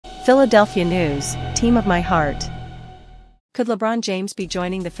Philadelphia news, team of my heart. Could LeBron James be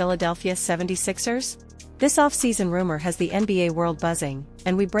joining the Philadelphia 76ers? This offseason rumor has the NBA world buzzing,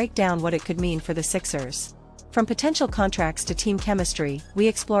 and we break down what it could mean for the Sixers. From potential contracts to team chemistry, we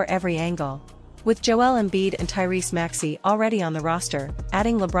explore every angle. With Joel Embiid and Tyrese Maxey already on the roster,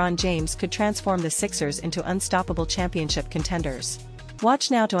 adding LeBron James could transform the Sixers into unstoppable championship contenders. Watch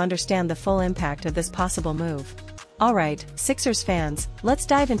now to understand the full impact of this possible move. Alright, Sixers fans, let's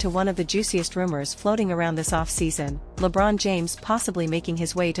dive into one of the juiciest rumors floating around this offseason: LeBron James possibly making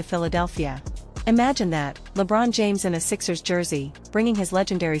his way to Philadelphia. Imagine that, LeBron James in a Sixers jersey, bringing his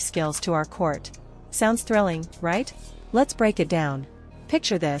legendary skills to our court. Sounds thrilling, right? Let's break it down.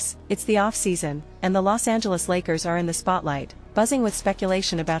 Picture this: it's the offseason, and the Los Angeles Lakers are in the spotlight, buzzing with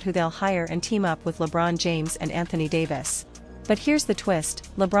speculation about who they'll hire and team up with LeBron James and Anthony Davis. But here's the twist: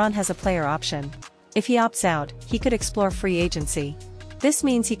 LeBron has a player option. If he opts out, he could explore free agency. This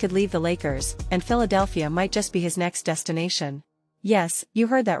means he could leave the Lakers, and Philadelphia might just be his next destination. Yes, you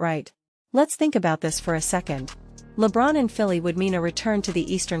heard that right. Let's think about this for a second. LeBron in Philly would mean a return to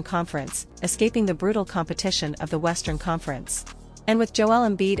the Eastern Conference, escaping the brutal competition of the Western Conference. And with Joel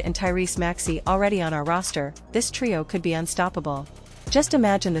Embiid and Tyrese Maxey already on our roster, this trio could be unstoppable. Just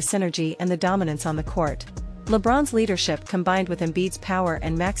imagine the synergy and the dominance on the court. LeBron's leadership combined with Embiid's power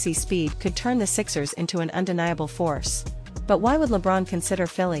and Maxey's speed could turn the Sixers into an undeniable force. But why would LeBron consider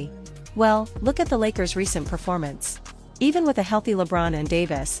Philly? Well, look at the Lakers' recent performance. Even with a healthy LeBron and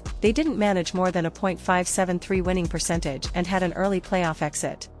Davis, they didn't manage more than a .573 winning percentage and had an early playoff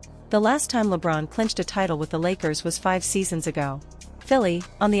exit. The last time LeBron clinched a title with the Lakers was 5 seasons ago. Philly,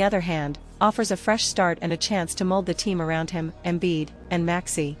 on the other hand, offers a fresh start and a chance to mold the team around him, Embiid, and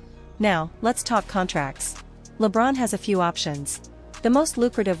Maxey. Now, let's talk contracts. LeBron has a few options. The most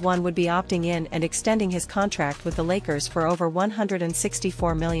lucrative one would be opting in and extending his contract with the Lakers for over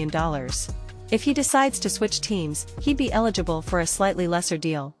 $164 million. If he decides to switch teams, he'd be eligible for a slightly lesser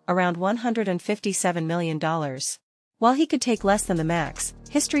deal, around $157 million. While he could take less than the max,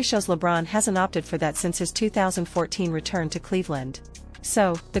 history shows LeBron hasn't opted for that since his 2014 return to Cleveland.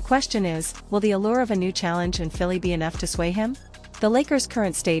 So, the question is, will the allure of a new challenge in Philly be enough to sway him? The Lakers'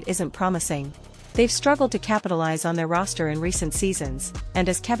 current state isn't promising. They've struggled to capitalize on their roster in recent seasons, and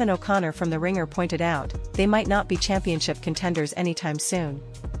as Kevin O'Connor from The Ringer pointed out, they might not be championship contenders anytime soon.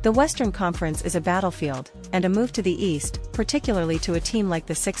 The Western Conference is a battlefield, and a move to the East, particularly to a team like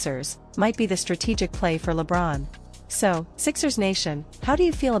the Sixers, might be the strategic play for LeBron. So, Sixers Nation, how do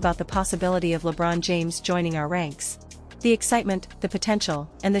you feel about the possibility of LeBron James joining our ranks? The excitement, the potential,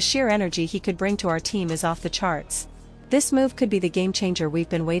 and the sheer energy he could bring to our team is off the charts. This move could be the game-changer we've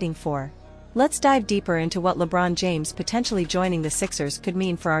been waiting for. Let's dive deeper into what LeBron James potentially joining the Sixers could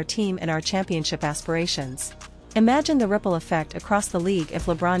mean for our team and our championship aspirations. Imagine the ripple effect across the league if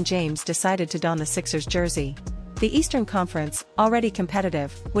LeBron James decided to don the Sixers jersey. The Eastern Conference, already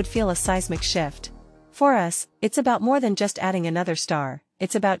competitive, would feel a seismic shift. For us, it's about more than just adding another star,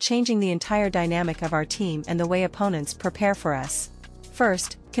 it's about changing the entire dynamic of our team and the way opponents prepare for us.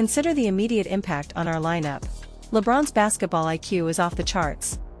 First, consider the immediate impact on our lineup. LeBron's basketball IQ is off the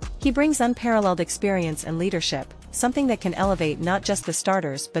charts. He brings unparalleled experience and leadership, something that can elevate not just the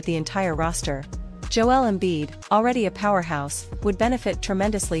starters but the entire roster. Joel Embiid, already a powerhouse, would benefit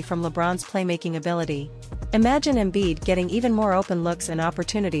tremendously from LeBron's playmaking ability. Imagine Embiid getting even more open looks and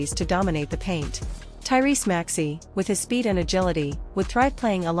opportunities to dominate the paint. Tyrese Maxey, with his speed and agility, would thrive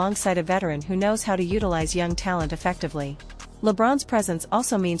playing alongside a veteran who knows how to utilize young talent effectively. LeBron's presence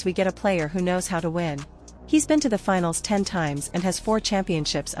also means we get a player who knows how to win. He's been to the finals 10 times and has 4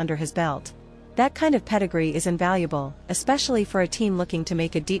 championships under his belt. That kind of pedigree is invaluable, especially for a team looking to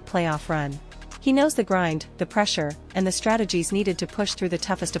make a deep playoff run. He knows the grind, the pressure, and the strategies needed to push through the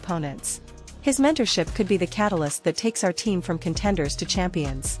toughest opponents. His mentorship could be the catalyst that takes our team from contenders to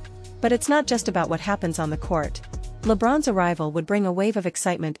champions. But it's not just about what happens on the court. LeBron's arrival would bring a wave of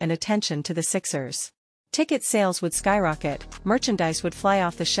excitement and attention to the Sixers. Ticket sales would skyrocket, merchandise would fly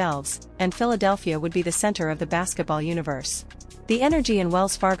off the shelves, and Philadelphia would be the center of the basketball universe. The energy in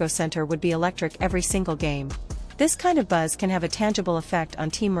Wells Fargo Center would be electric every single game. This kind of buzz can have a tangible effect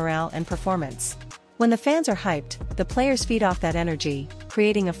on team morale and performance. When the fans are hyped, the players feed off that energy,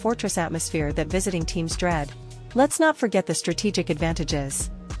 creating a fortress atmosphere that visiting teams dread. Let's not forget the strategic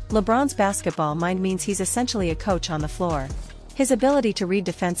advantages. LeBron's basketball mind means he's essentially a coach on the floor. His ability to read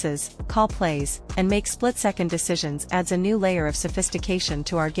defenses, call plays, and make split-second decisions adds a new layer of sophistication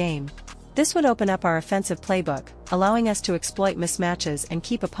to our game. This would open up our offensive playbook, allowing us to exploit mismatches and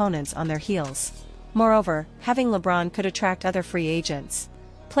keep opponents on their heels. Moreover, having LeBron could attract other free agents.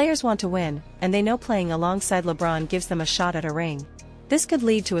 Players want to win, and they know playing alongside LeBron gives them a shot at a ring. This could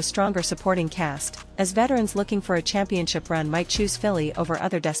lead to a stronger supporting cast, as veterans looking for a championship run might choose Philly over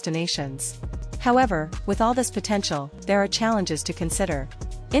other destinations. However, with all this potential, there are challenges to consider.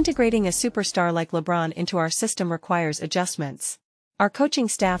 Integrating a superstar like LeBron into our system requires adjustments. Our coaching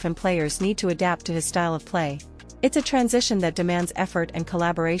staff and players need to adapt to his style of play. It's a transition that demands effort and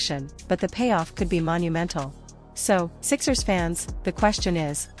collaboration, but the payoff could be monumental. So, Sixers fans, the question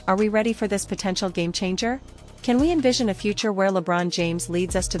is, are we ready for this potential game changer? Can we envision a future where LeBron James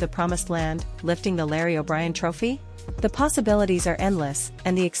leads us to the promised land, lifting the Larry O'Brien trophy? The possibilities are endless,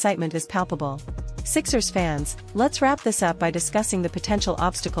 and the excitement is palpable. Sixers fans, let's wrap this up by discussing the potential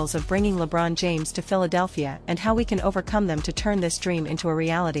obstacles of bringing LeBron James to Philadelphia and how we can overcome them to turn this dream into a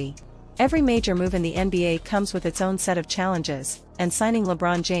reality. Every major move in the NBA comes with its own set of challenges, and signing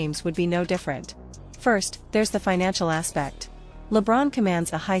LeBron James would be no different. First, there's the financial aspect. LeBron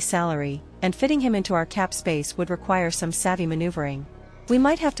commands a high salary, and fitting him into our cap space would require some savvy maneuvering. We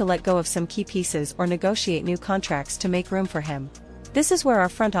might have to let go of some key pieces or negotiate new contracts to make room for him. This is where our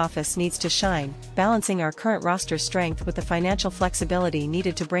front office needs to shine, balancing our current roster strength with the financial flexibility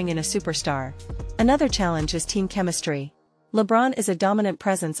needed to bring in a superstar. Another challenge is team chemistry. LeBron is a dominant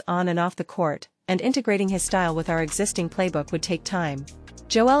presence on and off the court, and integrating his style with our existing playbook would take time.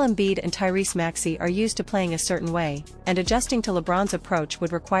 Joel Embiid and Tyrese Maxey are used to playing a certain way, and adjusting to LeBron's approach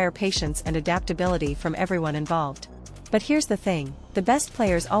would require patience and adaptability from everyone involved. But here's the thing, the best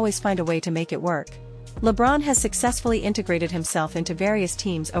players always find a way to make it work. LeBron has successfully integrated himself into various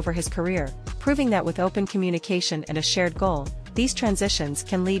teams over his career, proving that with open communication and a shared goal, these transitions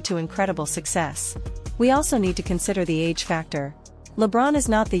can lead to incredible success. We also need to consider the age factor. LeBron is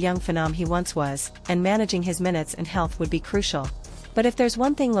not the young phenom he once was, and managing his minutes and health would be crucial. But if there's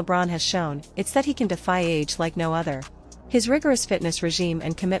one thing LeBron has shown, it's that he can defy age like no other. His rigorous fitness regime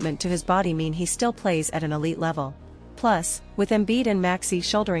and commitment to his body mean he still plays at an elite level. Plus, with Embiid and Maxey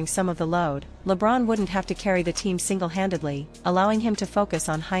shouldering some of the load, LeBron wouldn't have to carry the team single-handedly, allowing him to focus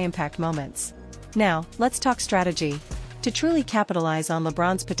on high-impact moments. Now, let's talk strategy. To truly capitalize on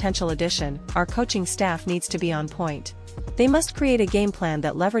LeBron's potential addition, our coaching staff needs to be on point. They must create a game plan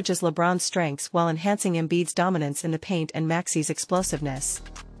that leverages LeBron's strengths while enhancing Embiid's dominance in the paint and Maxey's explosiveness.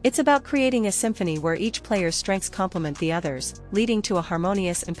 It's about creating a symphony where each player's strengths complement the others, leading to a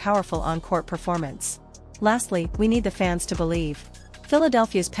harmonious and powerful on-court performance. Lastly, we need the fans to believe.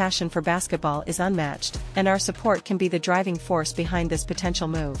 Philadelphia's passion for basketball is unmatched, and our support can be the driving force behind this potential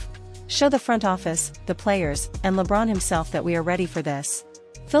move. Show the front office, the players, and LeBron himself that we are ready for this.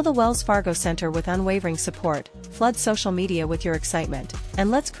 Fill the Wells Fargo Center with unwavering support, flood social media with your excitement,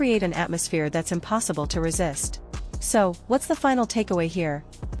 and let's create an atmosphere that's impossible to resist. So, what's the final takeaway here?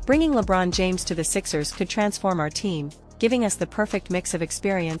 Bringing LeBron James to the Sixers could transform our team, giving us the perfect mix of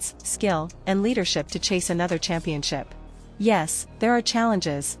experience, skill, and leadership to chase another championship. Yes, there are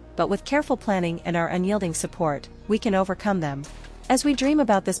challenges, but with careful planning and our unyielding support, we can overcome them. As we dream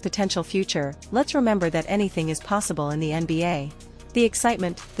about this potential future, let's remember that anything is possible in the NBA. The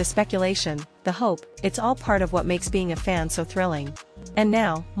excitement, the speculation, the hope, it's all part of what makes being a fan so thrilling. And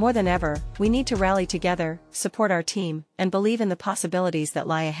now, more than ever, we need to rally together, support our team, and believe in the possibilities that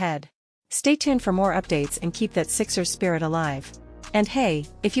lie ahead. Stay tuned for more updates and keep that Sixers spirit alive. And hey,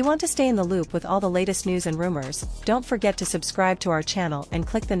 if you want to stay in the loop with all the latest news and rumors, don't forget to subscribe to our channel and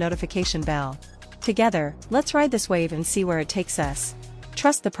click the notification bell. Together, let's ride this wave and see where it takes us.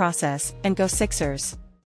 Trust the process, and go Sixers!